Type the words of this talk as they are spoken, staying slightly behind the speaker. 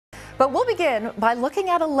But we'll begin by looking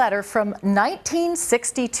at a letter from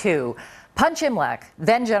 1962. Punch Imlach,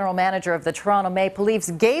 then general manager of the Toronto Maple Leafs,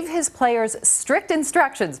 gave his players strict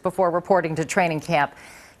instructions before reporting to training camp.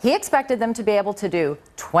 He expected them to be able to do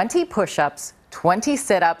 20 push-ups, 20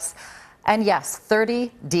 sit-ups, and yes,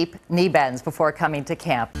 30 deep knee bends before coming to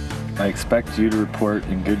camp. I expect you to report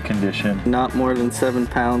in good condition. Not more than 7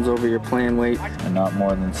 pounds over your playing weight. And not more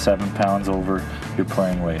than 7 pounds over your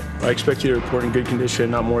playing weight. I expect you to report in good condition,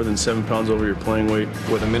 not more than 7 pounds over your playing weight.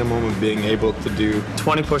 With a minimum of being able to do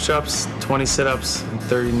 20 push-ups, 20 sit-ups, and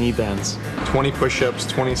 30 knee bends. 20 push-ups,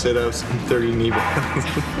 20 sit-ups, and 30 knee bends.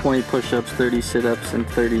 20 push-ups, 30 sit-ups, and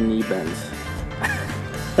 30 knee bends.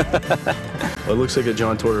 Well, it looks like a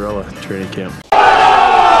John Tortorella training camp.